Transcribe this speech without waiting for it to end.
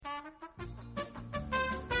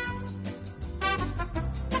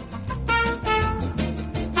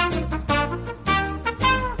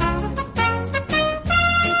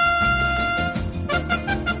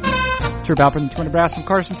Drew Balpin, Twin Nebraska, and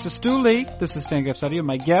Carson Sestouli. This is Fangraphs Audio.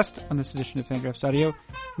 My guest on this edition of Fangraphs Audio,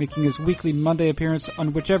 making his weekly Monday appearance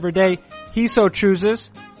on whichever day he so chooses.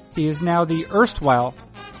 He is now the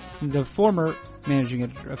former managing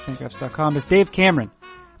editor of Fangraphs.com, is Dave Cameron.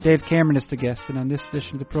 Dave Cameron is the guest, and on this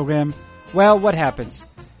edition of the program, well, what happens?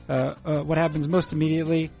 What happens most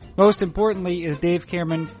importantly, is Dave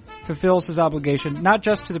Cameron fulfills his obligation, not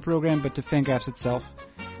just to the program, but to Fangraphs itself.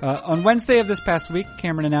 On Wednesday of this past week,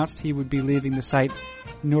 Cameron announced he would be leaving the site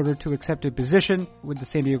in order to accept a position with the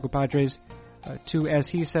San Diego Padres to, as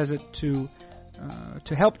he says it, to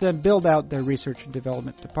help them build out their research and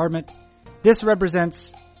development department. This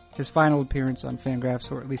represents his final appearance on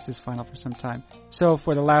Fangraphs, or at least his final for some time. So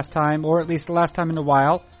for the last time, or at least the last time in a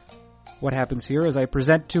while, what happens here is I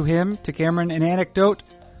present to Cameron, an anecdote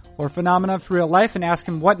or phenomena for real life and ask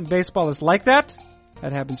him what in baseball is like that.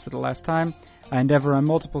 That happens for the last time. I endeavor on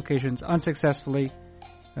multiple occasions, unsuccessfully,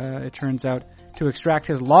 it turns out, to extract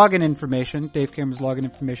his login information, Dave Cameron's login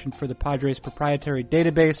information for the Padres' proprietary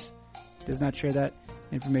database. He does not share that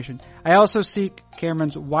information. I also seek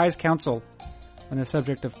Cameron's wise counsel on the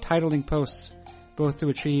subject of titling posts, both to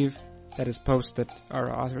achieve, that is, posts that our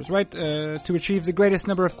authors write, to achieve the greatest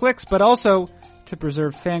number of clicks, but also to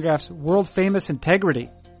preserve Fangraphs' world-famous integrity,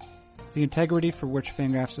 the integrity for which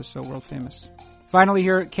Fangraphs is so world-famous. Finally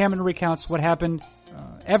here, Cameron recounts what happened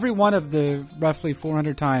every one of the roughly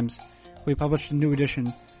 400 times we published a new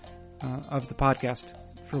edition of the podcast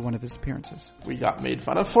for one of his appearances. We got made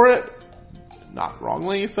fun of for it, not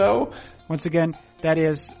wrongly so. Once again, that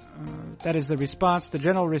is the response, the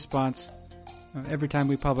general response, every time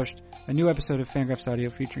we published a new episode of Fangraphs Audio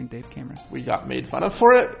featuring Dave Cameron. We got made fun of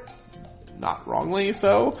for it, not wrongly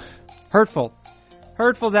so. Hurtful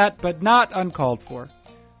that, but not uncalled for.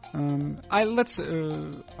 Let's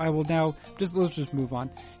just move on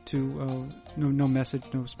to no message,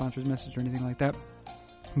 no sponsor's message or anything like that.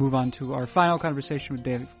 Move on to our final conversation with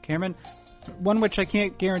Dave Cameron, one which I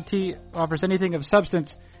can't guarantee offers anything of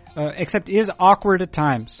substance, except is awkward at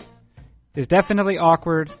times. Is definitely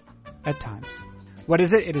awkward at times. What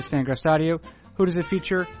is it? It is Fangraphs Audio. Who does it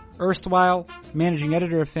feature? Erstwhile managing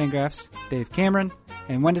editor of Fangraphs, Dave Cameron.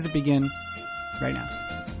 And when does it begin? Right now.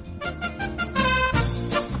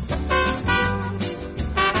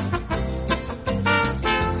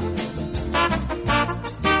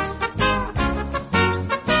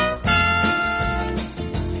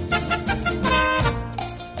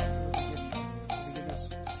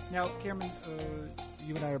 Now, Cameron,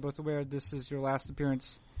 you and I are both aware this is your last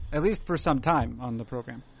appearance, at least for some time, on the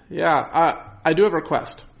program. Yeah, I do have a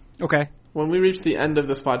request. Okay. When we reach the end of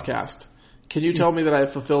this podcast, can you tell me that I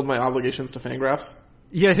have fulfilled my obligations to Fangraphs?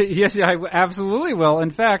 Yes, I absolutely will.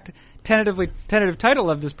 In fact, tentative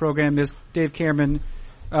title of this program is Dave Cameron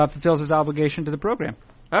fulfills his obligation to the program.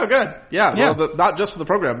 Oh, good. Yeah. Well, not just for the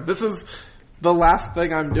program. This is the last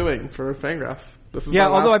thing I'm doing for Fangraphs. This is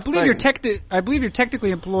although I believe you're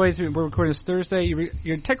technically employed. We're recording this Thursday.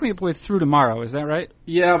 You're technically employed through tomorrow. Is that right?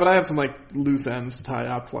 Yeah, but I have some loose ends to tie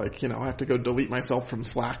up. I have to go delete myself from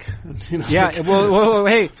Slack. Yeah. Well,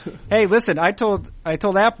 hey, listen. I told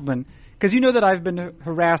Appleman, because you know that I've been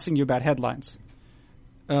harassing you about headlines,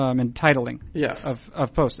 and titling. Yes.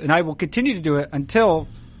 Of posts, and I will continue to do it until,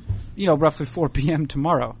 roughly 4 p.m.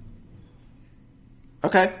 tomorrow.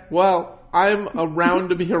 Okay. Well, I'm around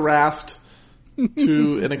to be harassed.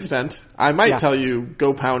 To an extent. I might tell you,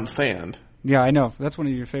 go pound sand. Yeah, I know. That's one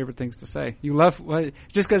of your favorite things to say. You love,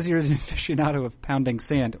 just because you're an aficionado of pounding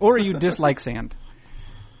sand. Or you dislike sand.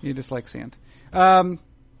 You dislike sand. Okay,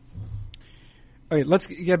 let's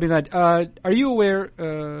get behind that. Are you aware,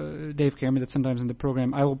 Dave Cameron, that sometimes in the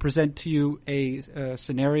program I will present to you a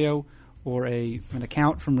scenario or an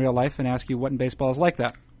account from real life and ask you what in baseball is like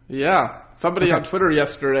that? Yeah. Somebody on Twitter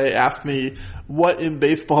yesterday asked me what in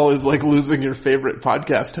baseball is like losing your favorite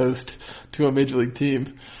podcast host to a major league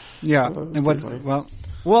team. Yeah. So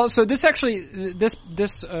this actually,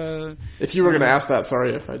 if you were going to ask that,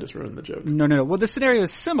 sorry if I just ruined the joke. No. Well, the scenario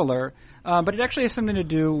is similar, but it actually has something to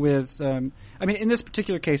do with, in this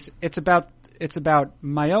particular case, it's about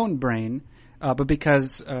my own brain, but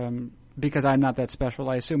because I'm not that special,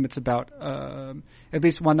 I assume it's about, at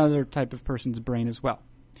least one other type of person's brain as well.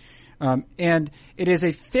 And it is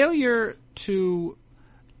a failure to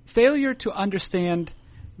understand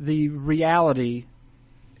the reality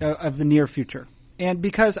of the near future. And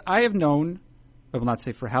because I have known, I will not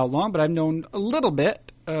say for how long, but I've known a little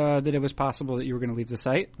bit that it was possible that you were going to leave the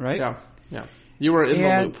site, right? Yeah. You were in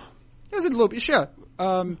the loop. I was in the loop, sure.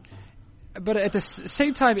 But at the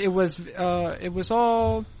same time, it was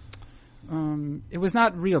all, it was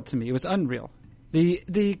not real to me. It was unreal.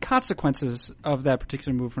 The consequences of that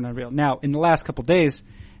particular move were not real. Now, in the last couple of days,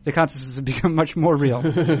 the consequences have become much more real.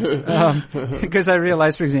 Because I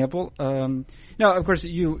realized, for example, now, of course,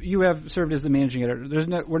 you have served as the managing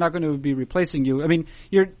editor. We're not going to be replacing you. I mean,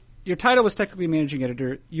 your title was technically managing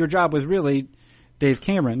editor. Your job was really Dave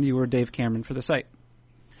Cameron. You were Dave Cameron for the site.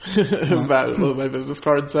 Is that what my business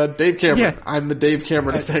card said? Dave Cameron. Yeah. I'm the Dave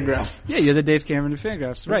Cameron of Fangraphs. Yeah, you're the Dave Cameron of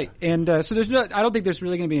Fangraphs, right? And so I don't think there's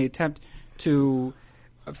really going to be an attempt to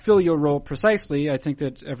fill your role precisely. I think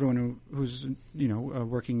that everyone who's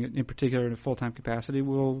working in particular in a full-time capacity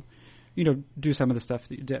will do some of the stuff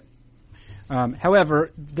that you did. However,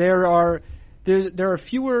 there are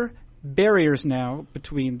fewer barriers now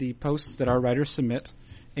between the posts that our writers submit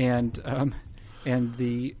and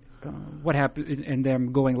the what happened and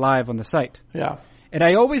them going live on the site. Yeah. And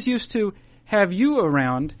I always used to have you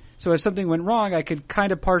around, so if something went wrong, I could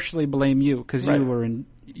kind of partially blame you because you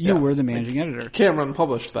were the managing editor. Cameron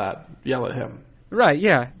published that. Yell at him. Right,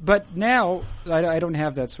 yeah. But now I don't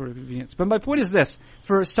have that sort of convenience. But my point is this.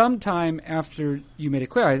 For some time after you made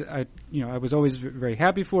it clear, I was always very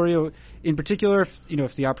happy for you. In particular,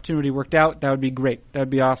 if the opportunity worked out, that would be great. That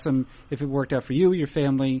would be awesome if it worked out for you, your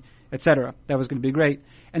family, etc. That was going to be great.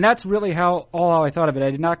 And that's really how I thought of it. I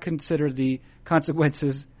did not consider the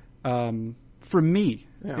consequences for me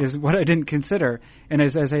is what I didn't consider. And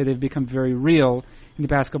as I say, they've become very real in the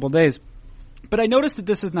past couple of days. But I noticed that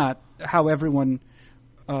this is not how everyone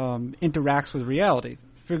interacts with reality.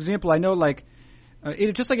 For example, I know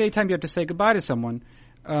just like any time you have to say goodbye to someone,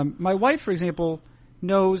 my wife, for example,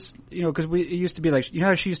 knows, because it used to be like,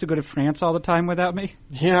 how she used to go to France all the time without me?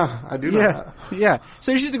 Yeah, I do know that. Yeah.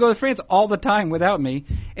 So she used to go to France all the time without me,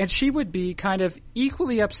 and she would be kind of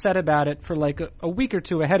equally upset about it for like a week or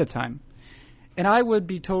two ahead of time. And I would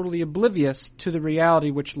be totally oblivious to the reality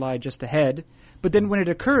which lied just ahead. But then when it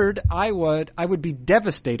occurred, I would be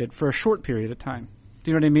devastated for a short period of time. Do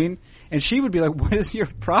you know what I mean? And she would be like, "What is your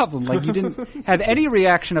problem? Like you didn't have any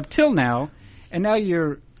reaction up till now, and now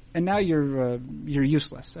you're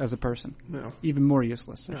useless as a person. No. Even more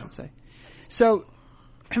useless, I should say." So,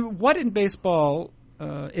 what in baseball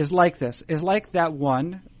is like this? Is like that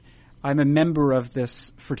one. I'm a member of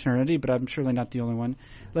this fraternity, but I'm surely not the only one.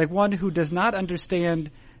 Like one who does not understand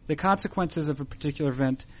the consequences of a particular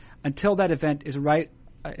event until that event is right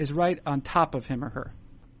on top of him or her.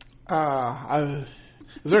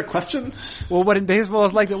 Is there a question? Well, what in baseball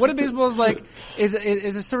is like that? What in baseball is like is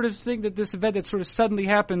a sort of thing that this event that sort of suddenly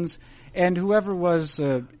happens, and whoever was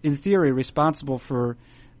in theory responsible for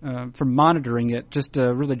monitoring it just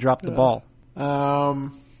really dropped the ball.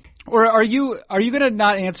 Or are you going to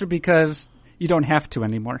not answer because you don't have to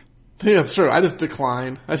anymore? Yeah, that's true. I just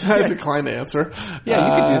decline. I decline to answer. Yeah, you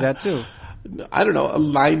can do that too. I don't know, a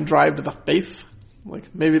line drive to the face.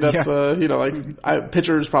 Like maybe that's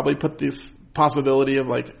pitchers probably put this possibility of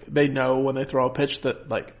like they know when they throw a pitch that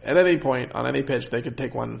like at any point on any pitch they could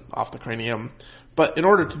take one off the cranium. But in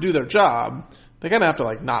order to do their job, they kind of have to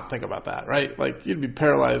like not think about that, right? Like you'd be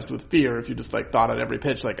paralyzed with fear if you just like thought at every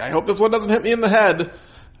pitch like I hope this one doesn't hit me in the head.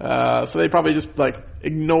 So they probably just like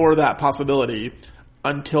ignore that possibility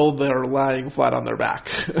until they're lying flat on their back.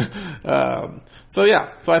 So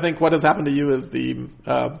I think what has happened to you is the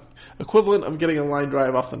equivalent of getting a line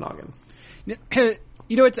drive off the noggin.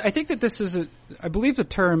 I think that this is I believe the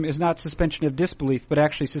term is not suspension of disbelief, but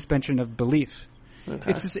actually suspension of belief. Okay.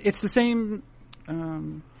 It's the same.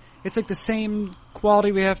 It's like the same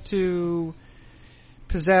quality we have to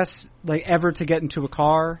possess, like ever to get into a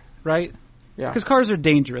car, right? Yeah. Because cars are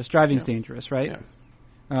dangerous. Driving's dangerous, right? Yeah.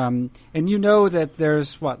 And you know that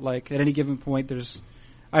there's at any given point there's,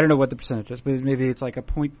 I don't know what the percentage is, but maybe it's like a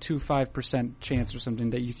 0.25% chance or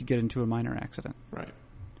something that you could get into a minor accident. Right.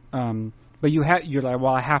 But you're like,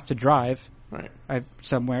 well, I have to drive. Right.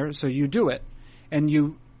 Somewhere, so you do it. And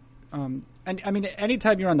you, and I mean,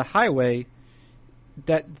 anytime you're on the highway,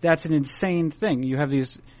 that's an insane thing. You have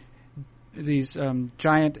these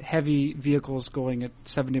giant, heavy vehicles going at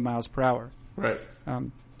 70 miles per hour. Right.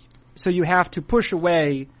 So you have to push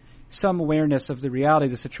away some awareness of the reality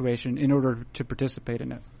of the situation in order to participate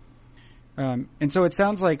in it. And so it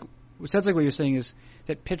sounds like what you're saying is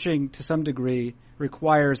that pitching to some degree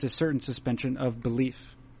requires a certain suspension of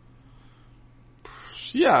belief.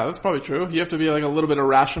 Yeah, that's probably true. You have to be like a little bit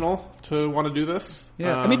irrational to want to do this.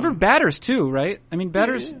 Yeah, I mean for batters too, right? I mean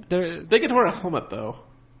batters they get to wear a helmet though.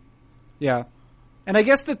 Yeah, and I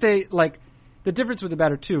guess that they like the difference with the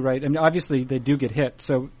batter too, right? I mean obviously they do get hit,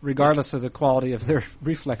 so regardless of the quality of their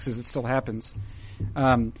reflexes, it still happens.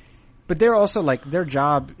 But they're also like their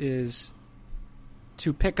job is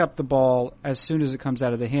to pick up the ball as soon as it comes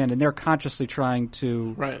out of the hand, and they're consciously trying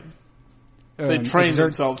to they train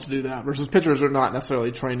themselves to do that, versus pitchers are not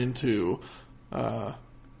necessarily trained into,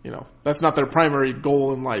 that's not their primary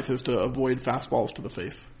goal in life, is to avoid fastballs to the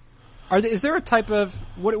face. Is there a type of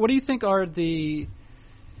what do you think are the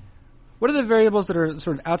variables that are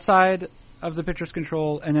sort of outside of the pitcher's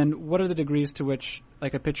control, and then what are the degrees to which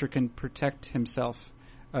like a pitcher can protect himself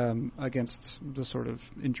against the sort of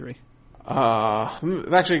injury?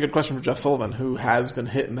 It's actually a good question for Jeff Sullivan, who has been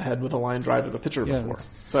hit in the head with a line drive as a pitcher before.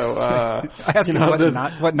 So, I asked him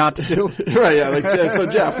what not to do. Right, yeah. So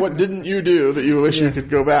Jeff, what didn't you do that you wish you could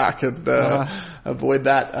go back and avoid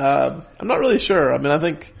that? I'm not really sure. I mean, I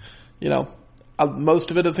think, most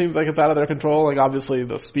of it seems like it's out of their control. Like, obviously,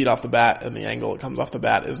 the speed off the bat and the angle it comes off the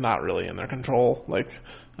bat is not really in their control. Like,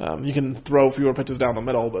 you can throw fewer pitches down the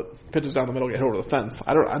middle, but pitches down the middle get hit over the fence.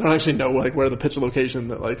 I don't actually know, like, where the pitch location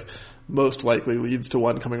that, like, most likely leads to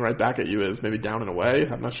one coming right back at you is. Maybe down and away.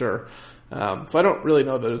 I'm not sure. So I don't really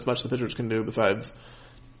know that there's much the pitchers can do besides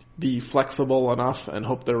be flexible enough and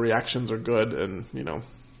hope their reactions are good and,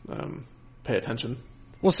 pay attention.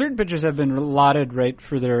 Well, certain pitchers have been lauded, right,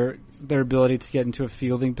 for their ability to get into a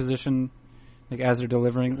fielding position, like as they're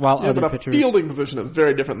delivering, while other but pitchers. A fielding position is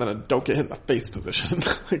very different than a don't get hit in the face position.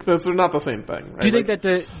 Like those are not the same thing, right? Do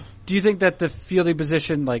you think that the fielding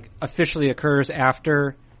position like officially occurs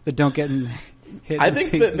after the don't get hit? I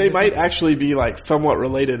think that they might actually be like somewhat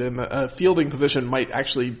related, and a fielding position might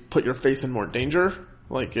actually put your face in more danger.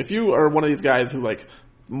 Like if you are one of these guys who like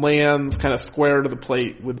lands kind of square to the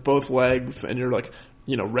plate with both legs, and you're like,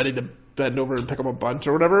 ready to bend over and pick up a bunt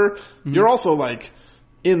or whatever, you're also like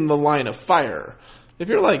in the line of fire. If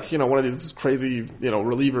you're like, one of these crazy,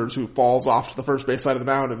 relievers who falls off to the first base side of the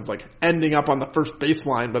mound and is like ending up on the first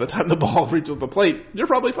baseline by the time the ball reaches the plate, you're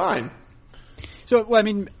probably fine. So, well, I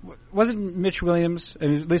mean, wasn't Mitch Williams, at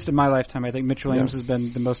least in my lifetime, I think Mitch Williams has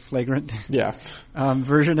been the most flagrant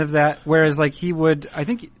version of that. Whereas, like, he would, I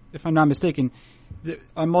think, if I'm not mistaken,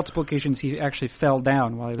 on multiple occasions he actually fell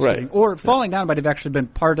down while he was hitting. Or falling down might have actually been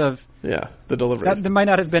part of the delivery. That might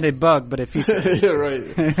not have been a bug, but a feature. Yeah,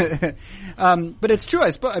 right. But it's true. I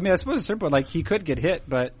suppose at a certain point, like, he could get hit,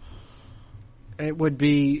 but it would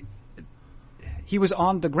be he was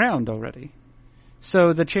on the ground already.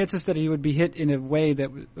 So the chances that he would be hit in a way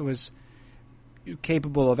that was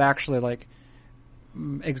capable of actually like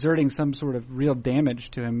exerting some sort of real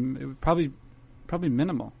damage to him, it would probably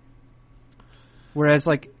minimal. Whereas,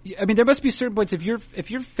 like, I mean, there must be certain points if you're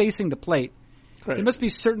facing the plate, there must be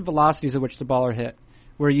certain velocities at which the ball are hit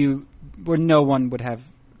where no one would have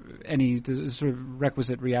any sort of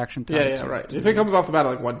requisite reaction time. Yeah, right. If it comes off the bat at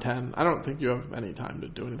like 110, I don't think you have any time to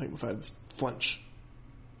do anything besides flinch.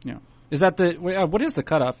 Yeah. Is that what is the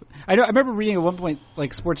cutoff? I remember reading at one point,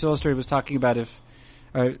 like, Sports Illustrated was talking about this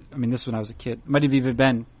was when I was a kid. It might have even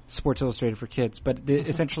been Sports Illustrated for kids, but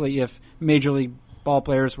essentially if Major League ball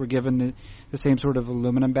players were given the same sort of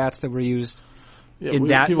aluminum bats that were used people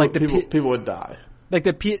would die. Like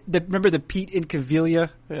remember the Pete Incaviglia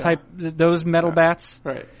type, those metal bats?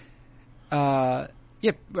 Right. I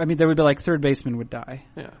mean, there would be like third basemen would die.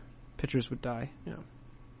 Yeah. Pitchers would die. Yeah.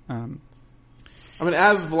 I mean,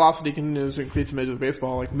 as velocity continues to increase in Major League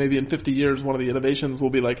Baseball, like maybe in 50 years, one of the innovations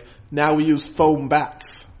will be like, now we use foam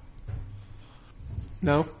bats.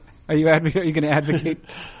 No? Are you going to advocate?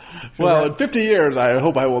 Well, in 50 years, I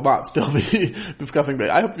hope I will not still be discussing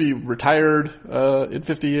that. I hope to be retired in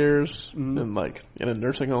 50 years and like in a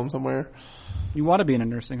nursing home somewhere. You want to be in a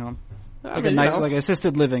nursing home? Like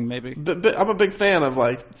assisted living, maybe. But I'm a big fan of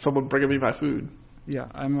like someone bringing me my food. Yeah,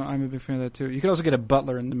 I'm a big fan of that too. You could also get a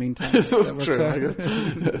butler in the meantime. That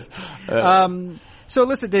works. So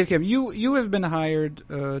listen, Dave Kim, you have been hired,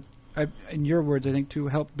 in your words, I think, to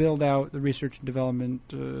help build out the research and development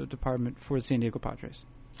department for the San Diego Padres.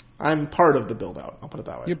 I'm part of the build out. I'll put it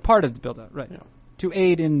that way. You're part of the build out, right? Yeah. To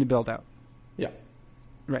aid in the build out. Yeah.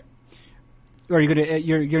 Right. Are you going to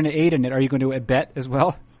you're going to aid in it? Are you going to abet as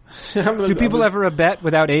well? Do people ever abet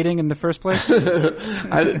without aiding in the first place?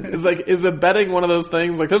 Is abetting one of those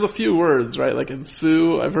things? Like, there's a few words, right? Like,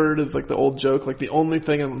 ensue, I've heard, is like the old joke. Like, the only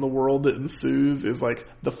thing in the world that ensues is like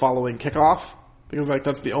the following kickoff. Because like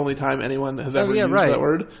that's the only time anyone has ever used that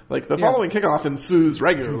word. Like, the following kickoff ensues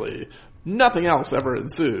regularly. Nothing else ever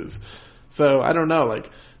ensues. So, I don't know,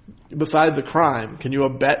 like, besides a crime, can you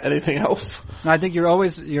abet anything else? No, I think you're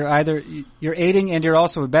aiding and you're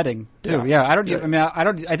also abetting too. Yeah,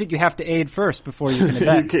 I think you have to aid first before you can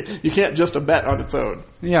abet. you can't just abet on its own.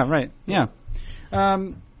 Yeah, right. Yeah.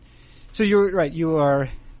 So you're right. You're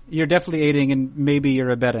definitely aiding and maybe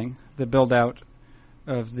you're abetting the build out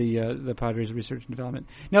of the Padres research and development.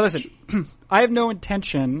 Now listen, I have no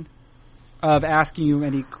intention of asking you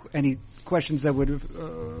any questions that would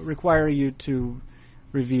require you to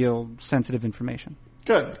reveal sensitive information.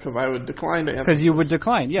 Good, because I would decline to answer. Because you would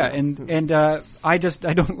decline, yeah, and I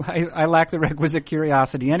lack the requisite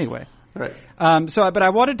curiosity anyway. Right. But I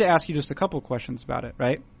wanted to ask you just a couple of questions about it,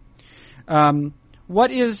 right?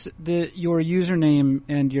 What is your username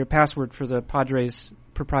and your password for the Padres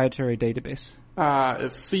proprietary database?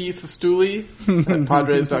 It's C Sestouli at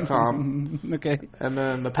Padres.com. Okay. And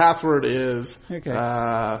then the password is,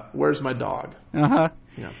 where's my dog? Uh-huh.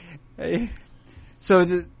 Yeah. So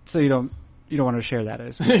you don't want to share that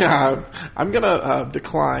as well. Yeah, I'm gonna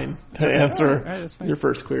decline to answer right, your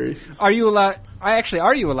first query. Are you allowed?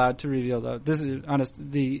 Are you allowed to reveal though? This is honest.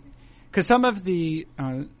 Because some of the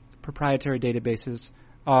proprietary databases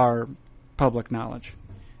are public knowledge.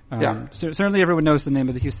 Certainly, everyone knows the name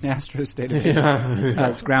of the Houston Astros database. Yeah.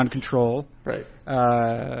 It's ground control. Right.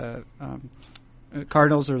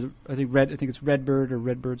 Cardinals are I think it's Redbird or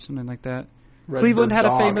Redbird, something like that. Cleveland had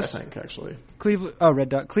a famous. I think actually. Red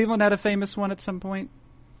Dot. Cleveland had a famous one at some point.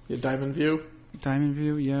 Yeah, Diamond View. Diamond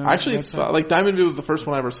View, yeah. I actually saw Diamond View was the first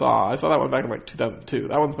one I ever saw. I saw that one back in 2002.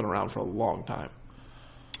 That one's been around for a long time.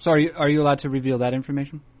 So are you allowed to reveal that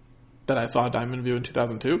information? That I saw Diamond View in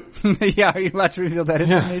 2002? Yeah, are you allowed to reveal that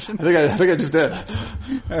information? I think I just did.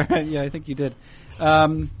 All right, yeah, I think you did.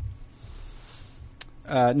 No,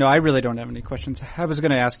 I really don't have any questions. I was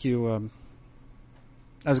going to ask you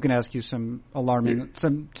some alarming,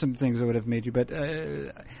 some things that would have made you, but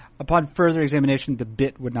upon further examination, the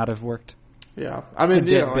bit would not have worked. Yeah, I mean,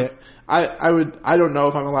 I don't know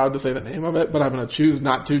if I'm allowed to say the name of it, but I'm going to choose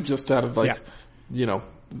not to, just out of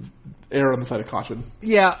err on the side of caution.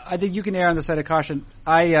 Yeah, I think you can err on the side of caution.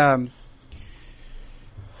 I'm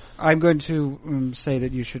going to say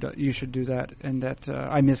that you should do that, and that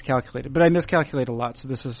I miscalculated. But I miscalculate a lot, so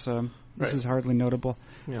this is hardly notable.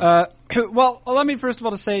 Yeah. Well, allow me first of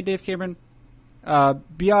all to say, Dave Cameron,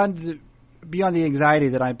 beyond the anxiety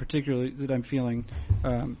that I'm feeling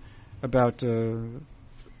about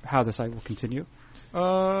how the site will continue,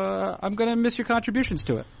 I'm going to miss your contributions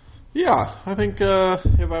to it. Yeah, I think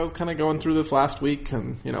as I was kind of going through this last week,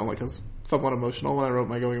 and I was somewhat emotional when I wrote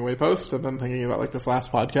my going away post, and then thinking about this last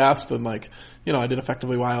podcast, and I did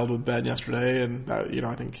Effectively Wild with Ben yesterday, and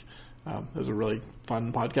I think it was a really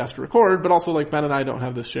fun podcast to record, but also Ben and I don't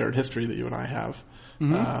have this shared history that you and I have.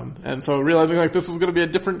 Mm-hmm. And so realizing this was going to be a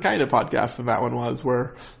different kind of podcast than that one was,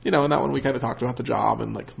 where in that one we kind of talked about the job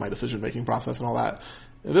and my decision making process and all that.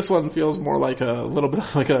 And this one feels more like a little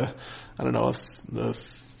bit of a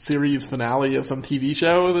series finale of some TV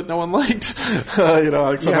show that no one liked.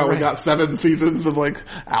 Somehow we got 7 seasons of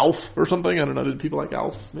Alf or something. I don't know. Did people like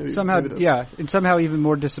Alf? Maybe and somehow even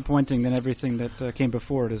more disappointing than everything that came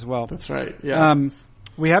before it as well. That's right. Yeah.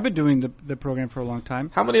 We have been doing the program for a long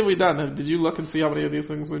time. How many have we done? Did you look and see how many of these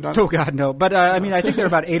things we've done? Oh God, no. But I think there are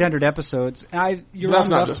about 800 episodes. That's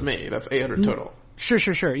not just me. That's 800 total.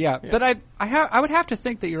 Sure. Yeah. But I would have to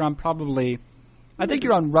think that you're on probably. I think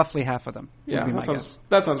you're on roughly half of them. Yeah,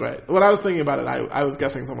 that sounds right. When I was thinking about it, I was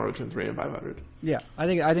guessing somewhere between 300 and 500. Yeah, I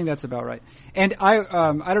think that's about right. And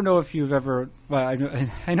I don't know if you've ever. Well, I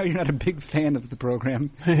know you're not a big fan of the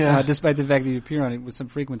program, despite the fact that you appear on it with some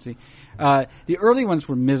frequency. The early ones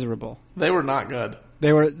were miserable. They were not good.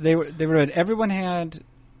 They were good. Everyone had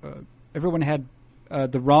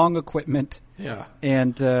the wrong equipment. Yeah.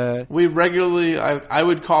 And we regularly, I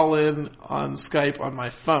would call in on Skype on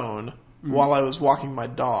my phone. While I was walking my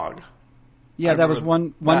dog. Yeah, that was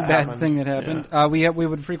one bad thing that happened. Yeah. We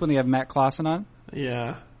would frequently have Matt Clausen on.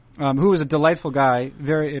 Yeah. Who was a delightful guy,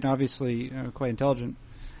 very and obviously quite intelligent.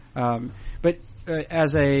 But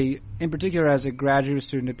in particular as a graduate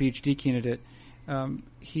student, a PhD candidate,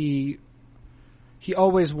 he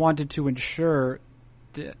always wanted to ensure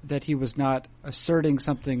that he was not asserting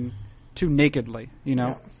something too nakedly,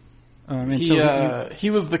 Yeah.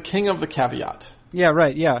 He was the king of the caveat. Yeah,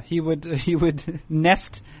 right. Yeah, he would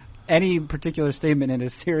nest any particular statement in a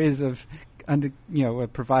series of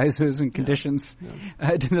provisos and conditions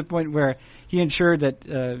to the point where he ensured that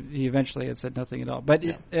he eventually had said nothing at all. But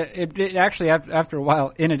it actually after a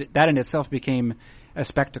while that in itself became a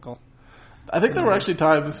spectacle. I think there were actually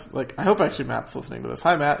times I hope actually Matt's listening to this.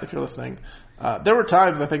 Hi Matt, if you're listening. There were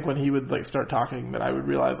times I think when he would start talking that I would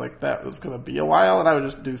realize that was going to be a while, and I would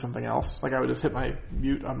just do something else. I would just hit my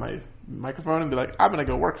mute on my microphone and be like, I'm going to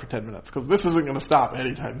go work for 10 minutes because this isn't going to stop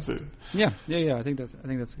anytime soon. Yeah. I think that's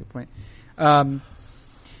a good point.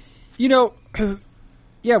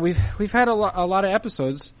 We've had a lot of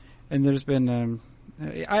episodes, and there's been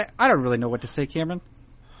I don't really know what to say, Cameron.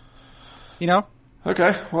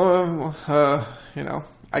 Okay, well,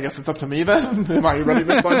 I guess it's up to me then. Am I running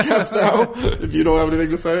this podcast now? If you don't have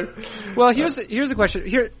anything to say. Well, here's a question.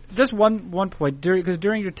 Here, just one point. Because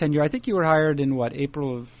during your tenure, I think you were hired in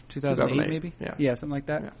April of 2008, maybe. Yeah, something like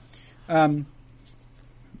that. Yeah.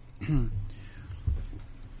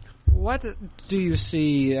 What do you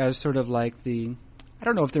see as sort of like I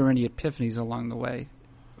don't know if there were any epiphanies along the way.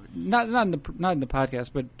 Not in the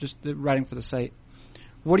podcast, but just the writing for the site.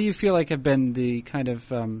 What do you feel like have been the kind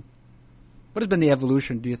of what has been the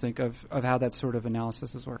evolution, do you think, of how that sort of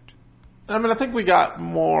analysis has worked? I mean, I think we got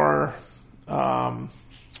more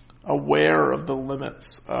aware of the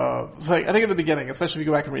limits of. I think at the beginning, especially if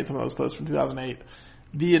you go back and read some of those posts from 2008,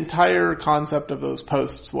 the entire concept of those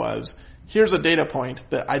posts was, here's a data point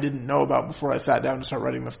that I didn't know about before I sat down to start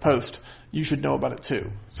writing this post. You should know about it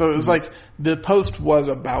too. So it was like the post was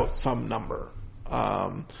about some number.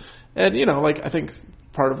 And I think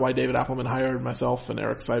part of why David Appelman hired myself and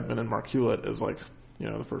Eric Seidman and Mark Hewlett is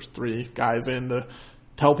the first three guys in to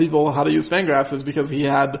tell people how to use Fangraphs is because he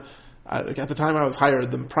had, at the time I was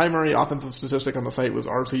hired, the primary offensive statistic on the site was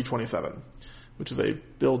RC27, which is a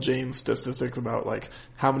Bill James statistics about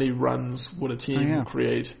how many runs would a team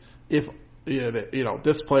create if,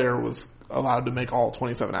 this player was allowed to make all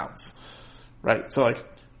 27 outs. Right? So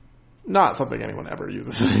not something anyone ever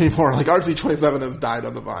uses anymore. RC27 has died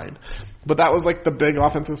on the vine. But that was the big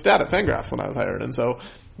offensive stat at Fangraphs when I was hired. And so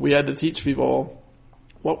we had to teach people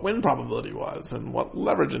what win probability was and what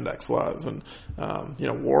leverage index was. And,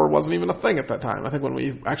 WAR wasn't even a thing at that time. I think when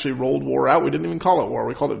we actually rolled WAR out, we didn't even call it WAR.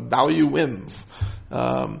 We called it value wins.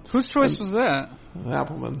 Whose choice was that?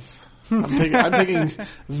 Appelman's. I'm taking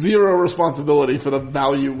zero responsibility for the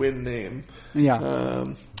value win name. Yeah.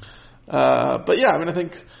 But yeah, I mean, I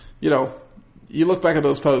think, you look back at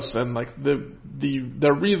those posts and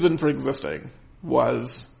the reason for existing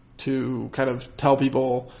was to kind of tell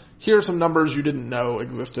people, here are some numbers you didn't know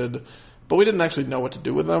existed, but we didn't actually know what to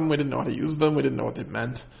do with them. We didn't know how to use them. We didn't know what they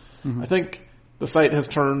meant. Mm-hmm. I think the site has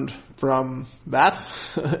turned from that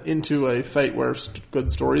into a site where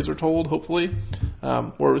good stories are told, hopefully,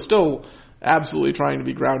 where we're still absolutely trying to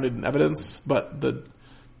be grounded in evidence, but the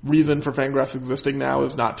reason for Fangraphs existing now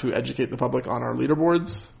is not to educate the public on our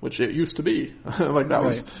leaderboards, which it used to be.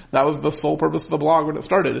 That was the sole purpose of the blog when it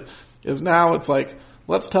started. Is now it's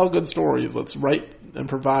let's tell good stories. Let's write and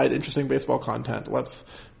provide interesting baseball content. Let's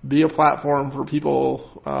be a platform for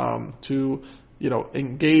people to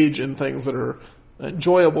engage in things that are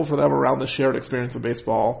enjoyable for them around the shared experience of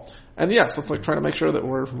baseball. And yes, let's try to make sure that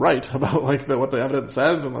we're right about what the evidence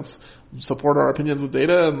says, and let's support our opinions with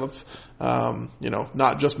data, and let's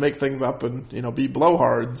not just make things up and be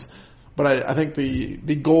blowhards. But I think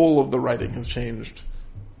the goal of the writing has changed,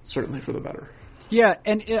 certainly for the better. Yeah,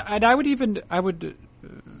 and I would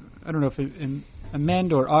I don't know if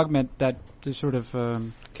amend or augment that the sort of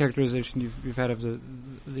characterization you've had of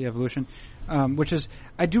the evolution, which is,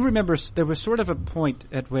 I do remember there was sort of a point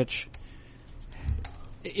at which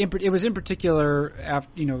it was in particular after,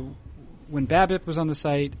 when BABIP was on the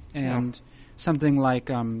site and something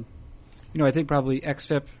like, I think probably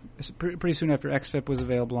XFIP, pretty soon after XFIP was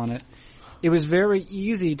available on it, it was very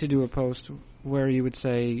easy to do a post where you would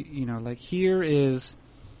say, here is,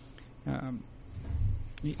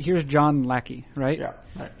 here's John Lackey, right? Yeah.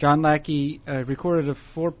 Right. John Lackey recorded a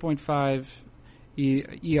 4.5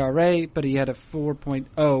 ERA, but he had a 4.0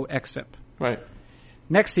 XFIP. Right.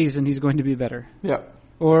 Next season, he's going to be better. Yeah.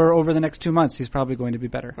 Or over the next 2 months, he's probably going to be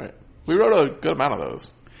better. Right. We wrote a good amount of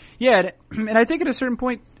those. Yeah, and I think at a certain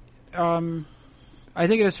point,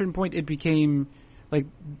 it became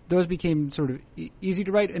those became sort of easy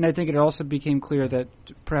to write, and I think it also became clear that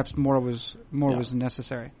perhaps more was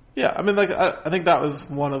necessary. Yeah, I mean, I think that was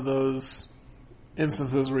one of those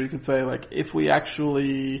instances where you could say, if we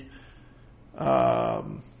actually, I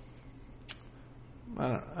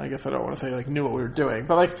guess I don't want to say knew what we were doing,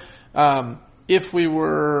 but if we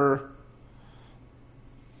were,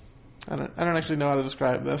 I don't actually know how to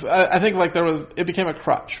describe this. I think it became a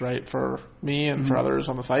crutch, right, for me and for others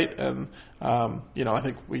on the site, and I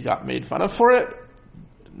think we got made fun of for it,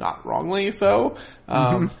 not wrongly so.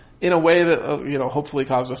 In a way that, hopefully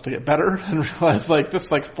caused us to get better and realize this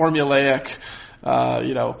formulaic,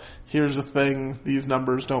 here's the thing, these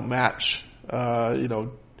numbers don't match, draw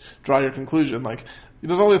your conclusion.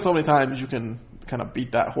 There's only so many times you can kind of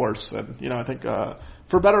beat that horse. And, I think,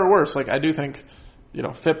 for better or worse, I do think,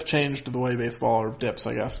 FIP changed the way baseball, or DIPS,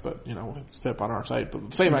 I guess, but, it's FIP on our site,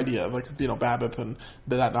 but the same idea, BABIP and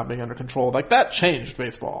that not being under control, that changed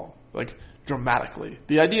baseball, dramatically.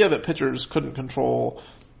 The idea that pitchers couldn't control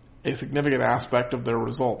a significant aspect of their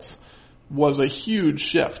results was a huge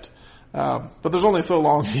shift. But there's only so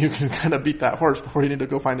long you can kind of beat that horse before you need to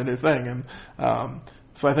go find a new thing. And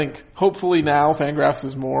so I think hopefully now Fangraphs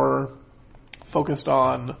is more focused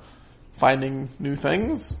on finding new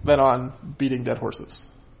things than on beating dead horses.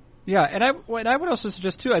 Yeah, and I would also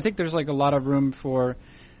suggest too, I think there's like a lot of room for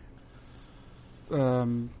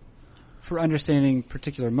understanding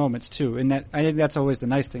particular moments too, and that I think that's always the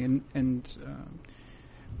nice thing. And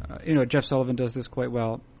Jeff Sullivan does this quite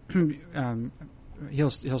well.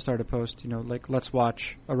 He'll start a post, like let's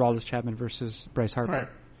watch Aroldis Chapman versus Bryce Harper. Right.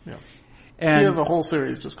 Yeah. And he has a whole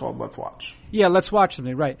series just called Let's Watch. Yeah, let's watch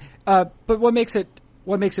something. Right. But what makes it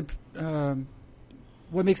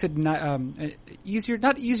easier?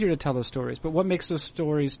 Not easier to tell those stories, but what makes those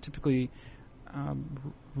stories typically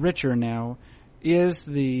richer now is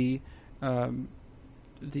the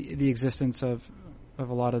existence of a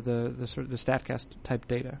lot of the sort of the Statcast type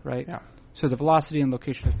data, right? Yeah. So the velocity and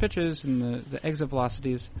location of pitches and the exit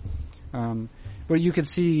velocities, where you can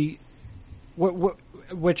see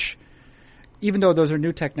which, even though those are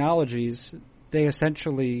new technologies, they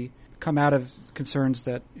essentially come out of concerns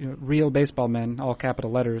that real baseball men, all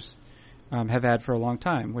capital letters, have had for a long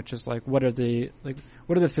time, which is like what are the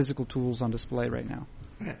physical tools on display right now?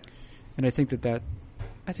 Yeah. And I think that's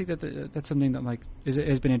something that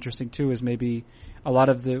has been interesting too. Is maybe a lot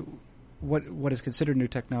of the what is considered new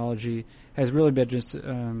technology has really been just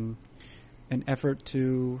an effort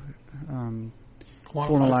to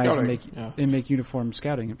formalize and make uniform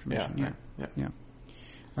scouting information. Yeah.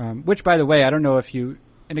 Which, by the way, I don't know if you.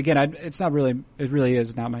 And again, it really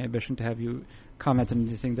is not my ambition to have you comment on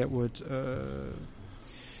anything that would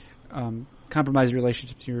compromise your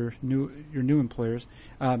relationship to your new employers.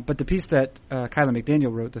 But the piece that Kylie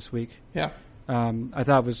McDaniel wrote this week, I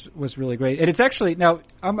thought was really great. And it's actually now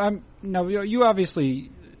you obviously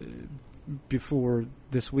before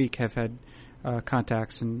this week have had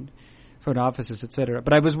contacts and phone offices, et cetera.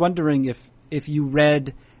 But I was wondering if you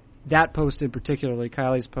read that post in particularly,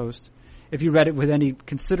 Kylie's post, if you read it with any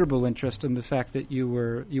considerable interest in the fact that you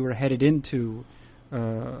were headed into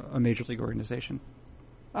a major league organization.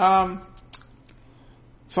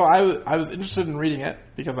 So I was interested in reading it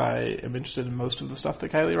because I am interested in most of the stuff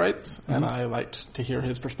that Kylie writes, and I liked to hear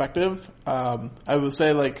his perspective. I would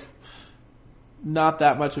say not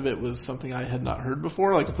that much of it was something I had not heard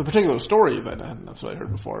before. Like the particular stories I hadn't necessarily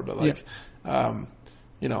heard before, but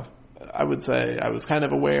I would say I was kind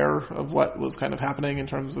of aware of what was kind of happening in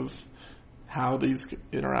terms of how these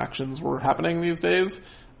interactions were happening these days.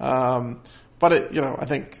 But I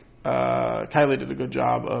think Kylie did a good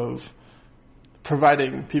job of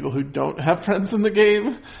providing people who don't have friends in the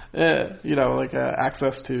game,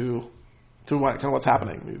 access to what's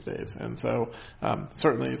happening these days. And so,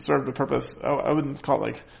 certainly served a purpose. I wouldn't call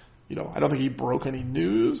it I don't think he broke any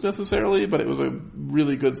news necessarily, but it was a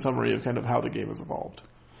really good summary of kind of how the game has evolved.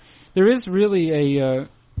 There is really and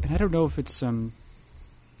I don't know if it's, I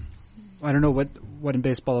don't know what in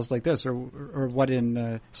baseball is like this or what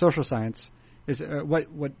in social science is,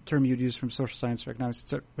 what term you'd use from social science or economics,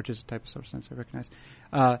 which is a type of social science I recognize,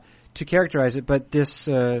 to characterize it. But this,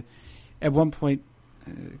 at one point,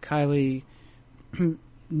 Kylie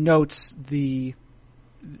notes the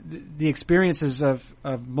experiences of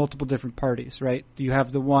multiple different parties, right? You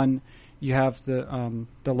have the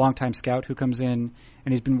longtime scout who comes in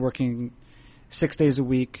and he's been working 6 days a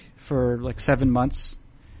week for 7 months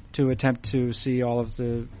to attempt to see all of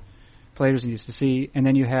the players he needs to see. And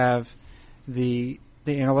then you have the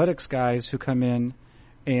analytics guys who come in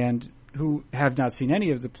and who have not seen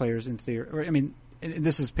any of the players in theory. Or, I mean,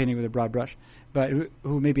 this is painting with a broad brush, but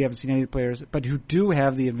who maybe haven't seen any of the players, but who do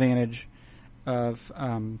have the advantage of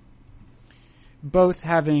both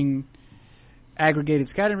having aggregated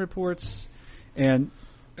scouting reports and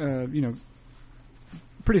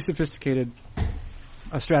pretty sophisticated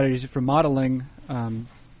strategies for modeling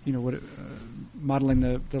modeling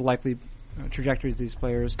the likely trajectories of these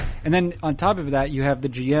players. And then on top of that, you have the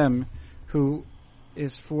GM who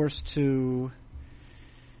is forced to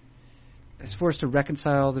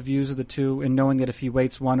reconcile the views of the two, and knowing that if he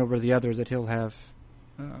weights one over the other, that he'll have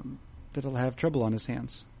trouble on his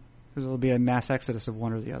hands, because there'll be a mass exodus of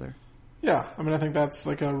one or the other. Yeah, I mean, I think that's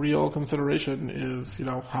a real consideration is,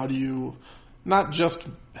 how do you not just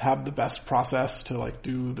have the best process to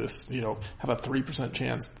do this, have a 3%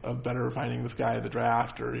 chance of better finding this guy in the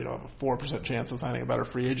draft, or, have a 4% chance of signing a better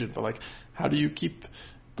free agent, but how do you keep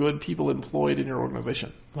good people employed in your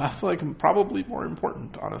organization? That's probably more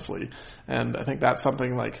important, honestly. And I think that's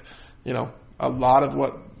something a lot of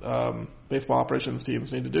what baseball operations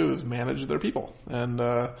teams need to do is manage their people. And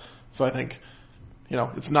so I think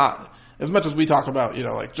it's not, as much as we talk about,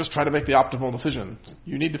 like just try to make the optimal decision,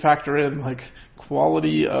 you need to factor in like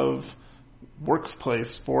quality of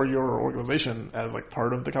workplace for your organization as like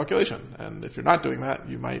part of the calculation. And if you're not doing that,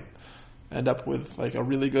 you might end up with like a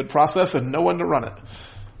really good process and no one to run it.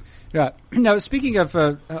 Yeah. Now, speaking of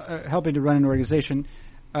helping to run an organization,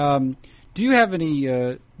 do you have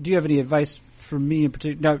any advice for me in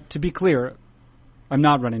particular? Now, to be clear, I'm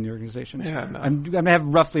not running the organization. Yeah, no. I'm going to have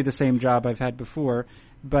roughly the same job I've had before,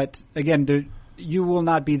 but again, you will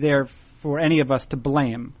not be there for any of us to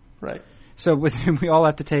blame. Right. So we all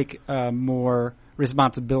have to take more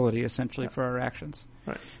responsibility, essentially, for our actions.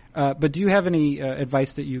 Right. But do you have any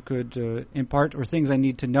advice that you could impart, or things I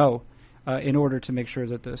need to know in order to make sure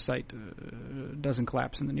that the site doesn't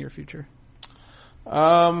collapse in the near future?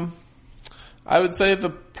 I would say the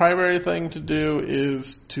primary thing to do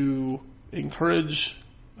is to encourage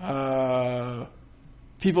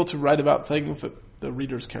people to write about things that the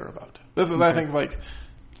readers care about. This is, okay. I think, like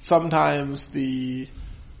sometimes I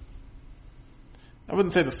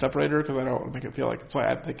wouldn't say the separator because I don't want to make it feel like, so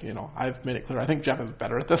I think, I've made it clear. I think Jeff is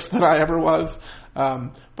better at this than I ever was.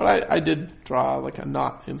 But I did draw like a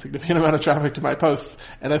not insignificant amount of traffic to my posts.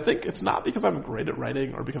 And I think it's not because I'm great at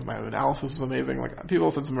writing or because my analysis is amazing. Like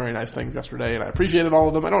people said some very nice things yesterday and I appreciated all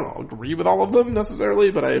of them. I don't agree with all of them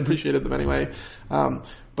necessarily, but I appreciated them anyway.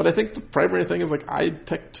 But I think the primary thing is like I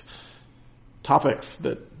picked topics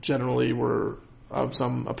that generally were of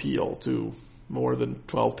some appeal to more than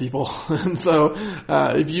 12 people. And so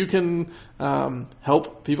if you can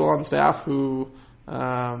help people on staff who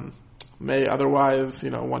may otherwise,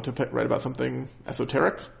 want to write about something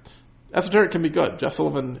esoteric. Esoteric can be good. Jeff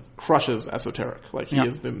Sullivan crushes esoteric. Like he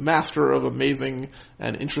is the master of amazing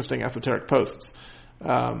and interesting esoteric posts.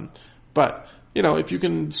 But, if you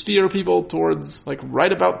can steer people towards like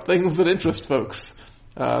write about things that interest folks,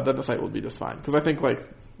 then the site will be just fine. Because I think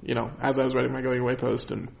as I was writing my going away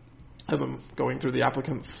post and as I'm going through the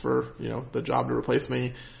applicants for, the job to replace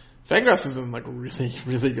me, Fangraphs is in like really,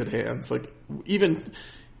 really good hands. Like even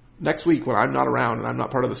next week when I'm not around and I'm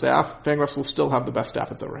not part of the staff, Fangraphs will still have the best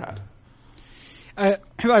staff it's ever had.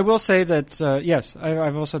 I will say that, yes,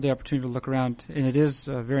 I've also had the opportunity to look around and it is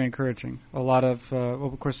very encouraging. A lot of,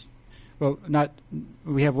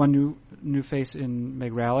 we have one new face in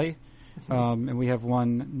Meg Rowley, and we have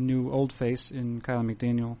one new old face in Kylie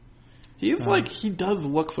McDaniel. He's he does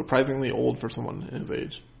look surprisingly old for someone his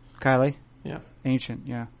age. Kylie? Yeah. Ancient,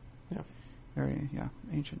 yeah. Yeah. Very,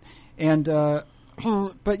 ancient. And,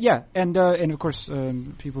 but yeah, and of course,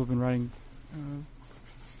 people have been writing,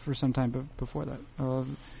 for some time before that. A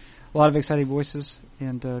lot of exciting voices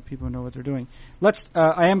and, people know what they're doing.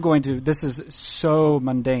 This is so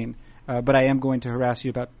mundane, but I am going to harass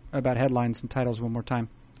you about headlines and titles one more time.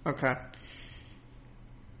 Okay.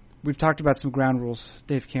 We've talked about some ground rules,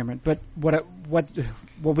 Dave Cameron, but what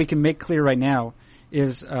we can make clear right now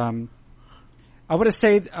is I want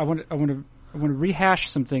to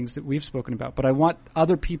rehash some things that we've spoken about, but I want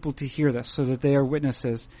other people to hear this so that they are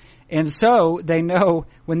witnesses, and so they know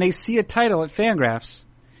when they see a title at Fangraphs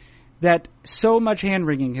that so much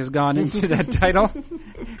hand-wringing has gone into that title.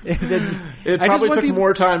 It probably took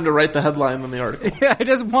more time to write the headline than the article. Yeah,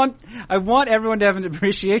 I want everyone to have an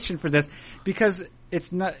appreciation for this because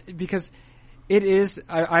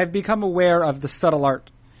I've become aware of the subtle art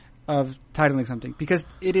of titling something because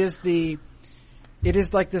it is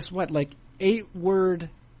like this 8-word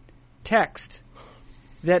text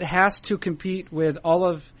that has to compete with all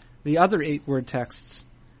of the other 8-word texts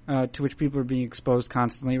to which people are being exposed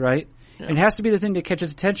constantly, right? Yeah. It has to be the thing that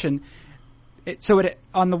catches attention.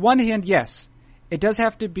 On the one hand, yes, it does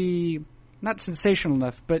have to be not sensational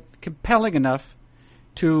enough, but compelling enough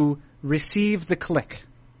to receive the click,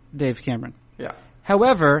 Dave Cameron. Yeah.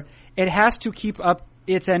 However, it has to keep up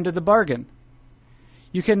its end of the bargain.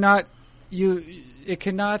 It cannot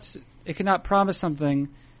promise something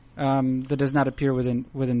that does not appear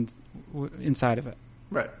inside of it.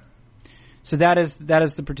 Right. So that is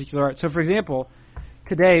the particular art. So, for example,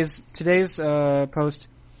 today's post: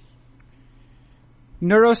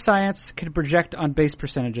 neuroscience can project on base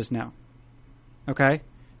percentages now. Okay,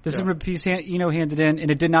 this is a piece handed in, and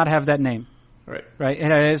it did not have that name. Right. Right.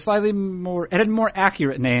 It had a slightly more, it had a more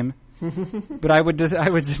accurate name, but I would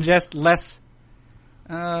suggest less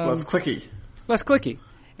clicky. Less clicky.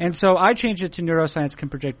 And so I changed it to neuroscience can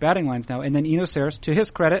project batting lines now, and then Eno Saris, to his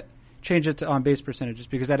credit, changed it to on base percentages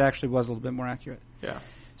because that actually was a little bit more accurate. Yeah.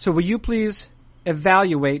 So will you please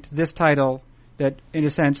evaluate this title that, in a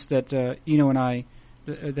sense, that Eno and I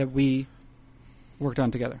that we worked on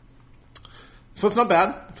together? So it's not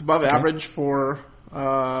bad. It's above average for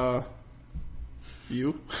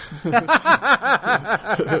you.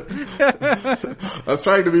 I was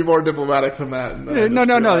trying to be more diplomatic than that. No.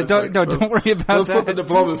 Don't worry about that. Let's put the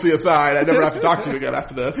diplomacy aside. I never have to talk to you again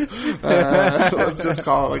after this. Let's just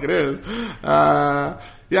call it like it is.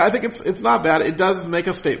 Yeah, I think it's not bad. It does make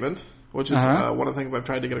a statement, which is one of the things I've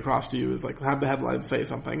tried to get across to you is like have the headline say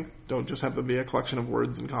something. Don't just have them be a collection of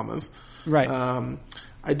words and commas. Right.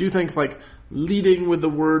 I do think like leading with the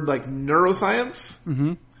word like neuroscience,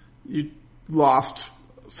 you lost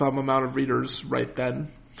some amount of readers right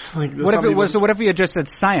then. Like what if it was? So what if we had just said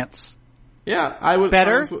science? Yeah, I would.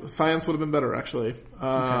 Better? Science would have been better actually.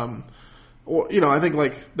 Or, I think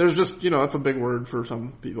like, there's just, that's a big word for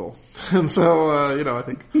some people. And so, I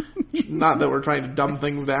think, not that we're trying to dumb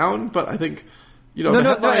things down, but I think, No,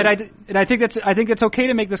 and I think it's okay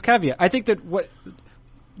to make this caveat. I think that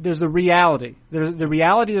there's the reality. The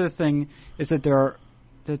reality of the thing is that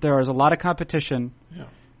there is a lot of competition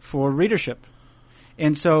for readership.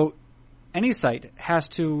 And so, any site has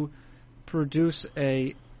to produce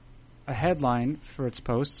a headline for its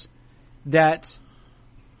posts that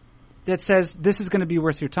says this is going to be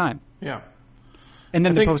worth your time. Yeah. And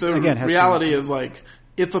then the post again has reality is like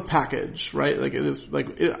it's a package, right? Like it is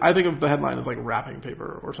like I think of the headline as like wrapping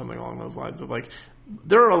paper or something along those lines of like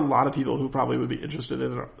there are a lot of people who probably would be interested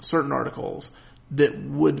in certain articles that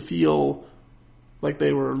would feel like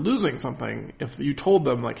they were losing something if you told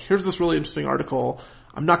them like here's this really interesting article,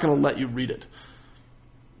 I'm not going to let you read it.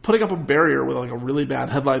 Putting up a barrier with like a really bad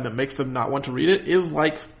headline that makes them not want to read it is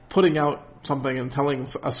like putting out something and telling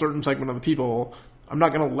a certain segment of the people, I'm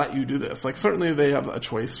not going to let you do this. Like certainly they have a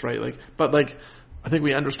choice, right? Like, but like, I think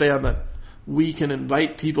we understand that we can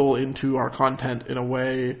invite people into our content in a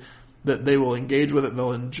way that they will engage with it.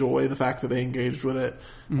 They'll enjoy the fact that they engaged with it.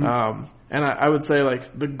 And I would say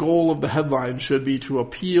like the goal of the headline should be to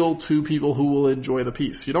appeal to people who will enjoy the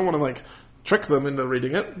piece. You don't want to like trick them into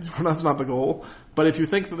reading it. That's not the goal. But if you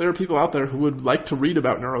think that there are people out there who would like to read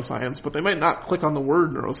about neuroscience, but they might not click on the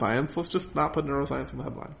word neuroscience, let's just not put neuroscience in the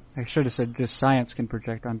headline. I should have said just science can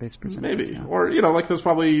project on base percentage. Maybe. Yeah. Or, like there's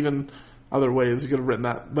probably even other ways you could have written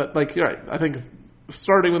that. But like, you're right. I think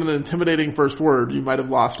starting with an intimidating first word, you might have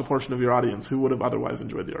lost a portion of your audience who would have otherwise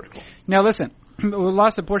enjoyed the article. Now listen, we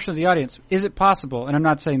lost a portion of the audience. Is it possible, and I'm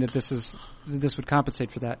not saying that this would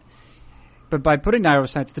compensate for that, but by putting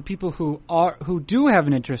neuroscience, the people who do have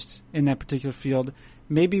an interest in that particular field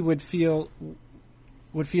maybe would feel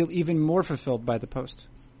even more fulfilled by the post.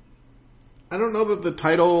 I don't know that the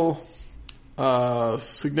title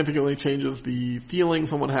significantly changes the feeling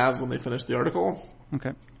someone has when they finish the article.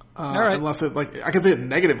 Okay. All right. Unless it I can see it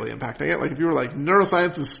negatively impacting it. Like if you were like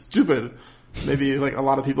neuroscience is stupid, maybe like a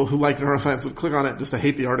lot of people who like neuroscience would click on it just to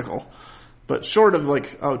hate the article. But short of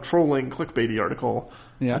like a trolling clickbaity article,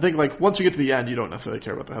 I think like once you get to the end, you don't necessarily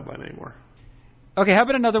care about the headline anymore. Okay, how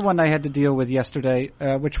about another one I had to deal with yesterday,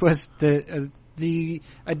 which was a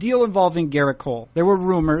deal involving Garrett Cole. There were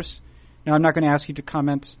rumors. Now I'm not going to ask you to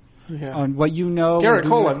comment on what you know. Garrett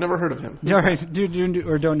Cole, I've never heard of him. All right, do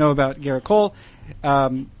or don't know about Garrett Cole.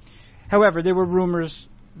 However, there were rumors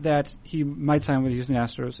that he might sign with the Houston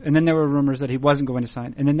Astros, and then there were rumors that he wasn't going to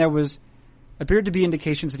sign, and then there appeared to be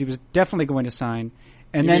indications that he was definitely going to sign,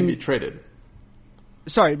 and then be traded.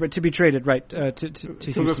 Sorry, but to be traded, right? To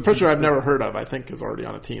because this pitcher I've never heard of, I think, is already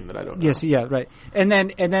on a team that I don't know. Yes, yeah, right. And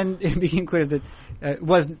then it became clear that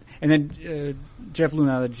Jeff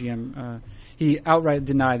Luna, the GM, he outright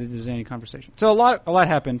denied that there was any conversation. So a lot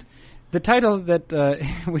happened. The title that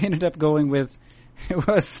we ended up going with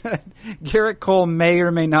was Garrett Cole may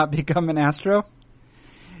or may not become an Astro,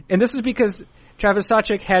 and this is because Travis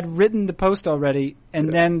Sawchik had written the post already,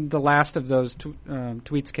 and then the last of those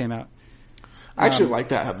tweets came out. I actually like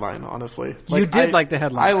that headline, honestly. You did like the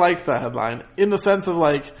headline. I liked that headline in the sense of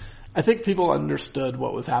like, I think people understood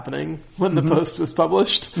what was happening when the post was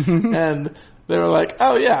published, and they were like,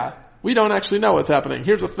 "Oh yeah, we don't actually know what's happening.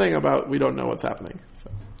 Here's a thing about we don't know what's happening."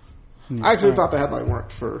 So, I actually thought the headline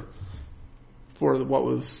worked for what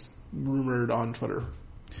was rumored on Twitter.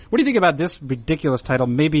 What do you think about this ridiculous title?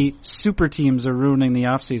 Maybe super teams are ruining the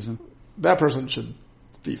offseason. That person should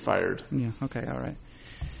be fired. Yeah. Okay. All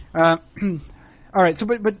right. All right. So,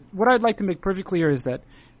 but what I'd like to make perfectly clear is that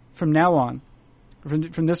from now on,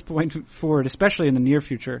 from this point forward, especially in the near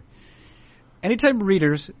future, anytime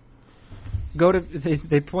readers go to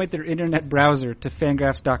they point their internet browser to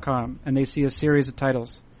Fangraphs.com and they see a series of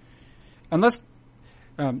titles, unless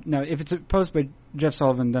now if it's a post by Jeff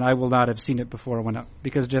Sullivan, then I will not have seen it before it went up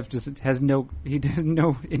because Jeff has no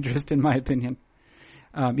interest in my opinion.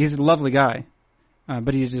 He's a lovely guy,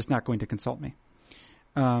 but he's just not going to consult me.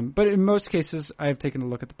 But in most cases, I have taken a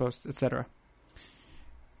look at the post, etc.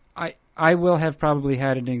 I will have probably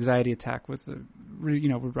had an anxiety attack with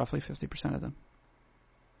with roughly 50% of them.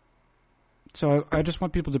 So I just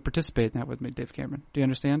want people to participate in that with me, Dave Cameron. Do you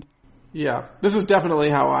understand? Yeah, this is definitely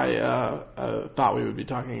how I thought we would be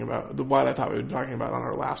talking about, what I thought we would be talking about on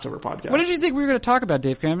our last ever podcast. What did you think we were going to talk about,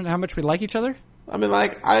 Dave Cameron? How much we like each other? I mean,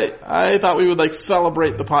 like, I thought we would, like,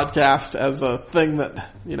 celebrate the podcast as a thing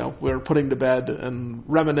that, we're putting to bed and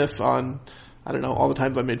reminisce on, I don't know, all the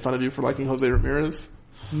times I made fun of you for liking Jose Ramirez.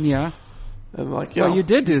 Yeah. And, like, you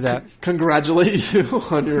did do that. Congratulate you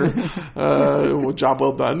on your job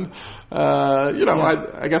well done.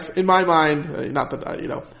 I guess in my mind, not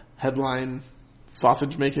that, headline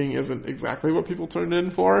sausage making isn't exactly what people turned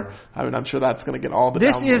in for. I mean, I'm sure that's going to get all the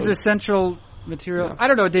This downloads. is essential material. Yeah. I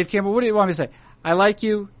don't know, Dave Cameron. What do you want me to say? I like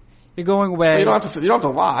you. You're going away. Well, you don't have to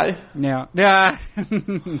lie. No. Yeah.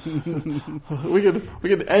 we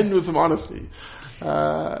could end with some honesty. No,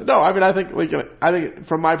 I mean, I think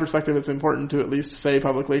from my perspective, it's important to at least say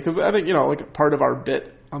publicly, because I think, like, part of our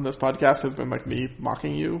bit on this podcast has been, like, me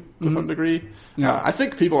mocking you to some degree. Yeah. I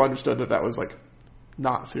think people understood that was, like,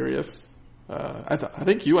 not serious. I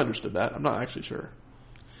think you understood that. I'm not actually sure.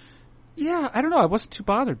 Yeah, I don't know. I wasn't too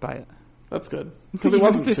bothered by it. That's good. Because it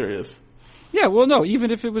wasn't serious. Yeah, well, no,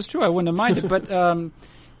 even if it was true, I wouldn't have minded. But,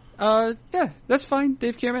 yeah, that's fine,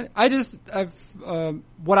 Dave Cameron.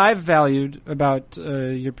 What I've valued about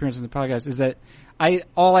your appearance on the podcast is that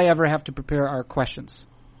all I ever have to prepare are questions.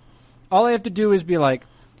 All I have to do is be like...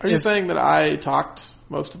 Are you saying that I talked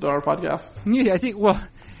most of our podcast? Yeah, I think, well,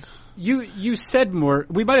 you said more.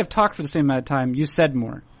 We might have talked for the same amount of time. You said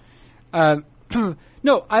more.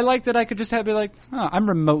 No, I like that I could just be like, I'm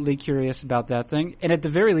remotely curious about that thing. And at the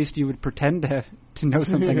very least, you would pretend to know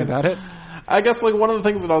something about it. I guess, like, one of the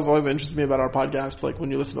things that always interested me about our podcast, like, when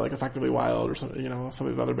you listen to, like, Effectively Wild or some, some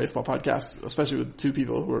of these other baseball podcasts, especially with two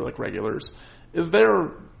people who are, like, regulars, is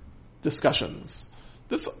their discussions.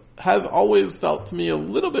 This has always felt to me a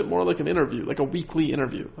little bit more like an interview, like a weekly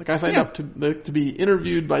interview. Like, I signed up to be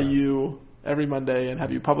interviewed by you every Monday and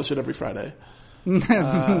have you publish it every Friday. And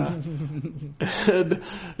I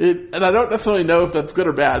don't necessarily know if that's good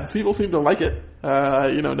or bad. People seem to like it.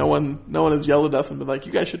 No one has yelled at us and been like,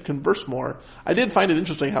 you guys should converse more. I did find it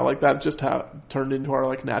interesting how, like, that's just how it turned into our,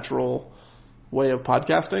 like, natural way of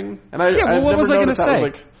podcasting. And I've never known if that was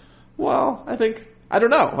like, well, I don't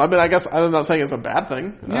know. I mean, I guess I'm not saying it's a bad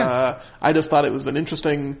thing. Yeah. I just thought it was an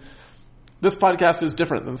interesting... This podcast is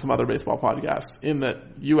different than some other baseball podcasts in that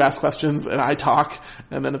you ask questions and I talk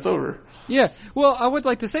and then it's over. Yeah. Well, I would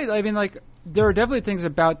like to say, I mean, like, there are definitely things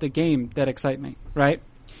about the game that excite me, right?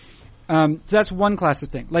 So that's one class of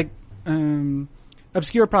thing. Like,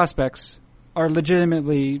 obscure prospects are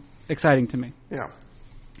legitimately exciting to me. Yeah.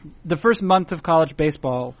 The first month of college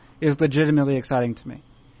baseball is legitimately exciting to me.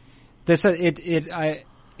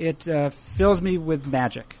 It fills me with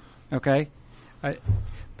magic. Okay.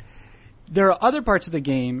 There are other parts of the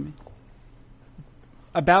game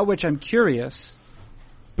about which I'm curious,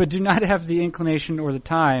 but do not have the inclination or the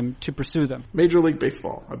time to pursue them. Major League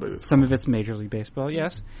Baseball, I believe. Some of it's Major League Baseball,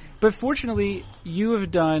 yes. But fortunately, you've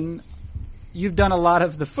done a lot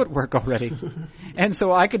of the footwork already. And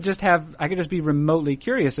so I could just be remotely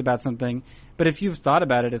curious about something, but if you've thought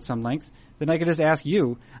about it at some length, then I could just ask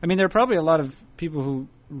you. I mean, there are probably a lot of people who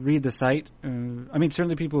read the site.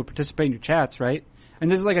 Certainly people who participate in your chats, right? And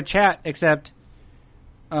this is like a chat, except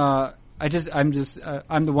I'm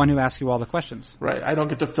the one who asks you all the questions. Right. I don't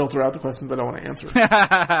get to filter out the questions I don't want to answer.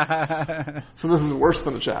 So this is worse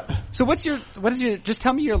than a chat. So what is your? Just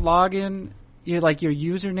tell me your login, your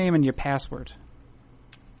username and your password.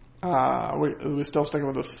 We still sticking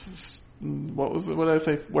with this. What was it? What did I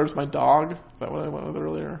say? Where's my dog? Is that what I went with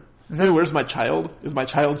earlier? Where's my child? Is my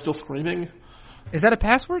child still screaming? Is that a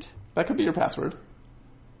password? That could be your password.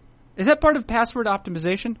 Is that part of password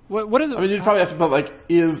optimization? What is it? I mean, you'd probably have to put, like,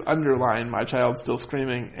 is underline my child still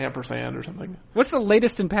screaming ampersand or something. What's the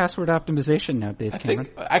latest in password optimization now, Dave Cameron?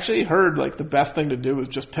 I actually heard, like, the best thing to do is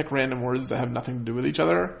just pick random words that have nothing to do with each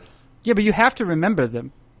other. Yeah, but you have to remember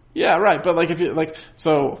them. Yeah, right. But, like, if you, like,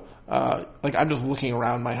 so, like, I'm just looking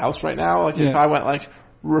around my house right now. Like, if I went, like,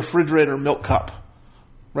 refrigerator milk cup,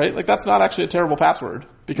 right? Like, that's not actually a terrible password.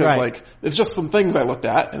 Because, like, it's just some things I looked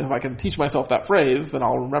at, and if I can teach myself that phrase, then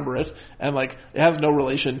I'll remember it. And, like, it has no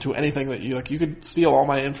relation to anything that you could steal all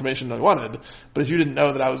my information I wanted, but if you didn't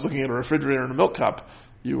know that I was looking at a refrigerator and a milk cup,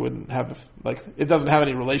 you wouldn't have, like, it doesn't have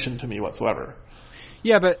any relation to me whatsoever.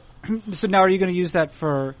 Yeah, but, so now are you going to use that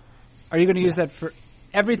for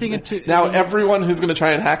everything into... Now everyone who's going to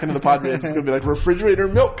try and hack into the Padres is going to be like, refrigerator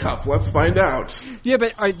milk cup, let's find out. Yeah,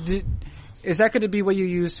 but is that going to be what you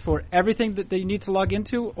use for everything that you need to log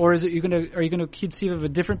into, or are you going to conceive of a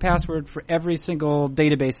different password for every single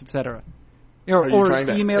database, etc.? Are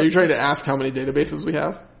you trying to ask how many databases we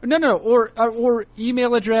have? No, or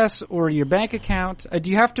email address or your bank account. Do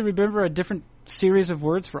you have to remember a different series of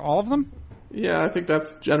words for all of them? Yeah, I think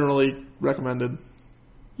that's generally recommended.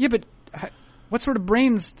 Yeah, but what sort of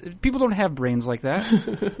brains? People don't have brains like that.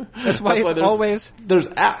 That's why there's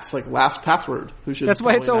apps like LastPassword who should. That's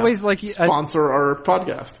why it's always like sponsor our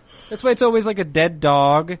podcast. That's why it's always like a dead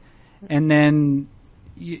dog, and then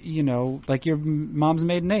you know, like your mom's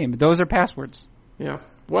maiden name. Those are passwords. Yeah.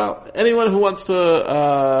 Well, anyone who wants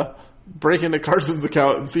to break into Carson's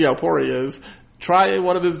account and see how poor he is, try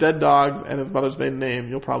one of his dead dogs and his mother's maiden name.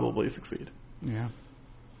 You'll probably succeed. Yeah.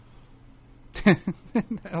 I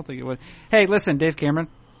don't think it would. Hey, listen, Dave Cameron.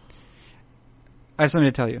 I have something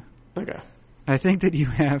to tell you. Okay. I think that you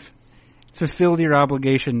have fulfilled your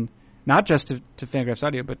obligation, not just to Fangraphs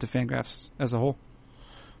Audio, but to Fangraphs as a whole.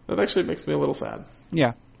 That actually makes me a little sad.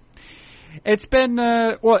 Yeah. It's been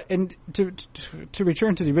and to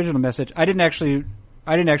return to the original message, I didn't actually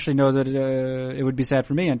know that it would be sad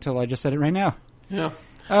for me until I just said it right now. Yeah.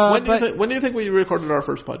 When do you think we recorded our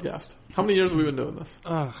first podcast? How many years have we been doing this?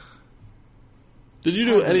 Did you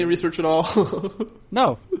do any research at all?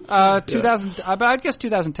 No. 2000, but I'd guess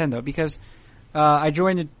 2010 though, because I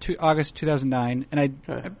joined in August 2009, and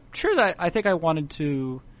I'm sure that I think I wanted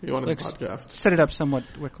to. You wanted a podcast. Set it up somewhat.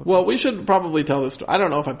 Well, we should probably tell this story. I don't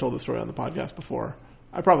know if I've told this story on the podcast before.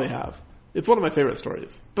 I probably have. It's one of my favorite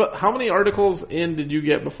stories. But how many articles in did you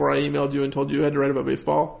get before I emailed you and told you had to write about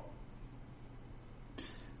baseball?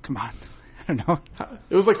 Come on. I don't know.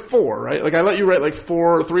 It was like 4, right? Like I let you write like 3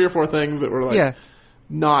 or 4 things that were like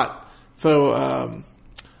not. So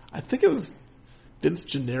I think it was Vince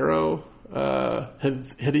Gennaro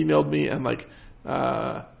had emailed me and like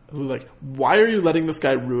why are you letting this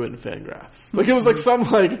guy ruin Fangraphs? Like it was like some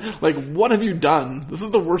like what have you done? This is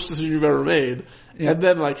the worst decision you've ever made. Yeah. And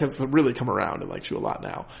then like has really come around and likes you a lot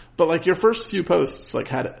now. But like your first few posts like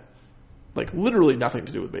had like literally nothing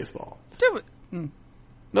to do with baseball.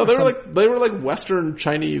 No, they were like Western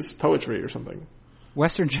Chinese poetry or something.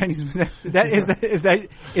 Western Chinese. Is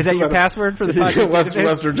that your password for the podcast?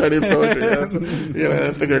 Western Chinese poetry. Yes. You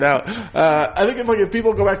gotta figure it out. I think if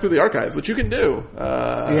people go back through the archives, which you can do,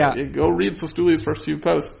 go read Sestuli's first few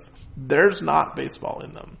posts. There's not baseball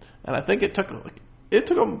in them, and I think it took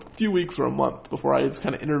a few weeks or a month before I just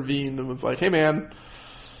kind of intervened and was like, "Hey, man."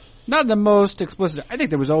 Not the most explicit. I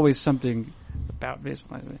think there was always something about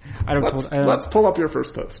baseball. Let's pull up your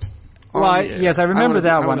first post. Well, yes, I remember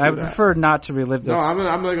that one. I prefer not to relive this. No, I'm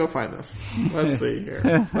gonna go find this. Let's see here.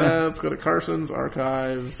 Let's go to Carson's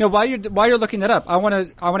archives. No, while you're looking that up, I want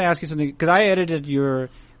to ask you something because I edited your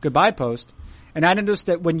goodbye post, and I noticed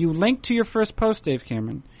that when you link to your first post, Dave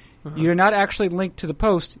Cameron, you're not actually linked to the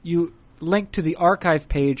post. You link to the archive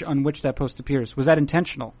page on which that post appears. Was that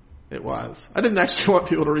intentional? It was. I didn't actually want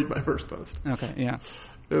people to read my first post. Okay, yeah.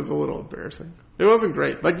 It was a little embarrassing. It wasn't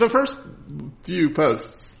great. Like the first few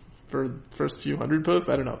posts. For the first few hundred posts,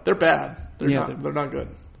 I don't know. They're bad. They're not good.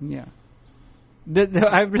 Yeah.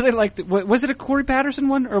 I really liked it. Was it a Corey Patterson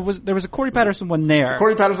one, or there was a Corey Patterson one there? The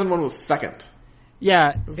Corey Patterson one was second.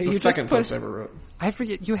 Yeah. It was the second post I ever wrote. I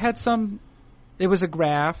forget. You had some. It was a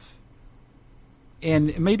graph,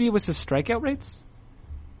 and maybe it was his strikeout rates.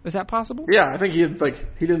 Is that possible? Yeah, I think he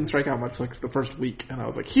didn't strike out much like the first week, and I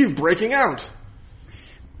was like, he's breaking out.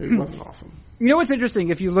 It wasn't awesome. You know what's interesting?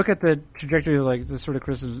 If you look at the trajectory of like the sort of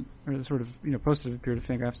criticism or the sort of posts that appeared at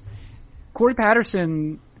Fangraphs, Corey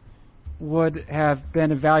Patterson would have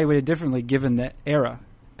been evaluated differently given the era,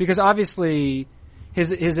 because obviously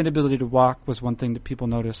his inability to walk was one thing that people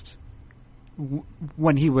noticed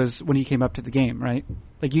when he came up to the game, right?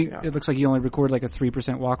 Like it looks like he only recorded like a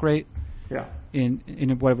 3% walk rate. Yeah.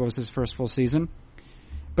 In what was his first full season,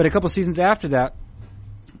 but a couple seasons after that.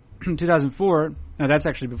 2004, now that's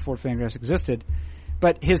actually before Fangraphs existed,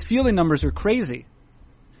 but his fielding numbers are crazy.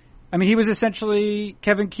 I mean, he was essentially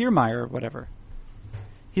Kevin Kiermaier or whatever.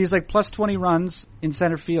 He's like plus 20 runs in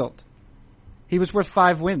center field. He was worth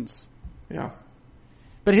 5 wins. Yeah.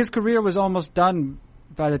 But his career was almost done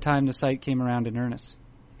by the time the site came around in earnest.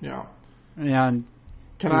 Yeah. And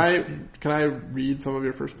Can I read some of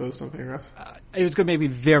your first posts on Fangraphs? It was going to make me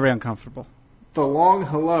very uncomfortable. The long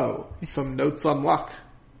hello. Some notes on luck.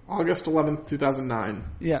 August 11th, 2009.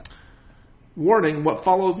 Yeah. Warning, what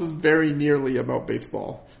follows is very nearly about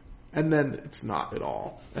baseball. And then it's not at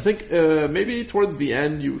all. I think maybe towards the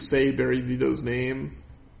end you say Barry Zito's name.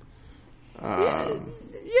 No.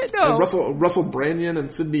 Russell Branyan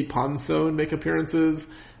and Sidney Ponson make appearances.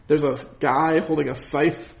 There's a guy holding a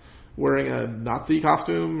scythe wearing a Nazi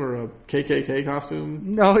costume or a KKK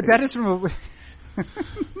costume. No, that is from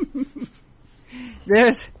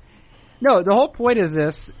the whole point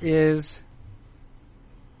is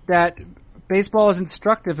that baseball is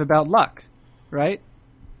instructive about luck, right?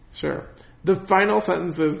 Sure. The final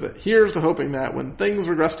sentence is that here's to hoping that when things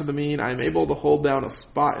regress to the mean, I'm able to hold down a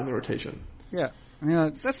spot in the rotation. Yeah. I mean,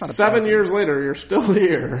 that's not a 7 years later, you're still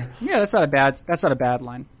here. Yeah, that's not a bad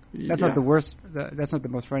line. That's not the worst. That's not the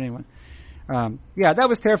most frightening one. Yeah, that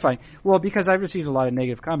was terrifying. Well, because I received a lot of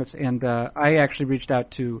negative comments, and I actually reached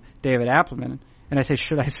out to David Appelman, and I say,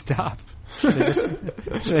 should I stop?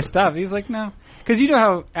 Should I stop? He's like, no. Because you know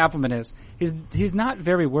how Appelman is. He's not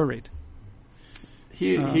very worried.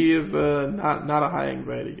 He is not a high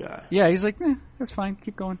anxiety guy. Yeah, he's like, that's fine.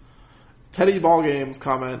 Keep going. Teddy Ballgame's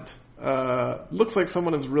comment, looks like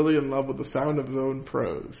someone is really in love with the sound of his own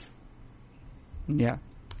prose. Yeah.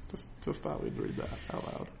 Just thought we'd read that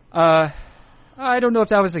out loud. I don't know if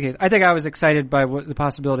that was the case. I think I was excited by the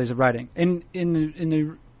possibilities of writing. In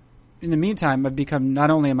the meantime, I've become, not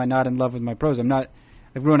only am I not in love with my prose, I've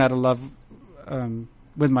grown out of love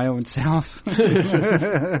with my own self.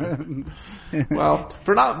 Well,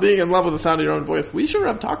 for not being in love with the sound of your own voice, we sure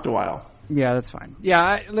have talked a while. Yeah, that's fine. Yeah,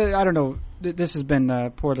 I don't know. This has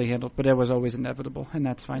been poorly handled, but it was always inevitable, and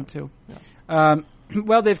that's fine too. Yeah.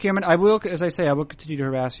 Well, Dave Cameron, I will continue to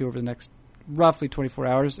harass you over the next roughly 24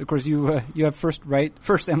 hours. Of course, you have first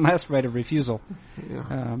and last right of refusal.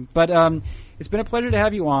 Yeah. But it's been a pleasure to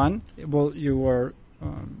have you on. Well, you are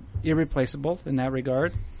irreplaceable in that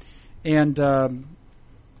regard, but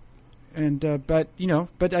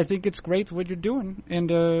I think it's great what you're doing, and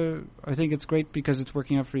I think it's great because it's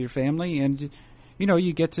working out for your family, and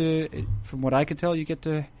you get to, from what I could tell, you get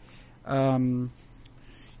to.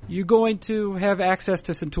 You're going to have access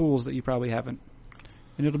to some tools that you probably haven't,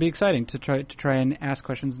 and it'll be exciting to try and ask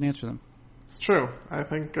questions and answer them. It's true. I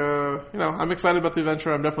think I'm excited about the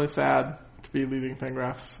adventure. I'm definitely sad to be leaving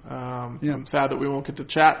Fangraphs. I'm sad that we won't get to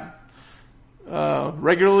chat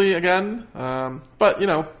regularly again. But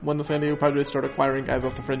when the San Diego Padres start acquiring guys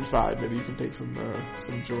off the fringe side, maybe you can take some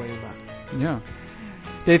joy in that. Yeah.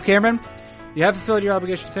 Dave Cameron, you have fulfilled your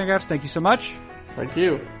obligation to Fangraphs. Thank you so much. Thank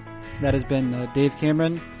you. That has been Dave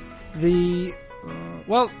Cameron, the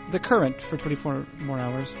current for 24 more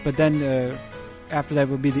hours, but then after that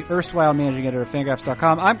will be the erstwhile managing editor of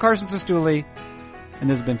Fangraphs.com. I'm Carson Sestouli, and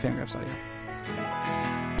this has been Fangraphs Audio.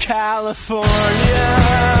 California.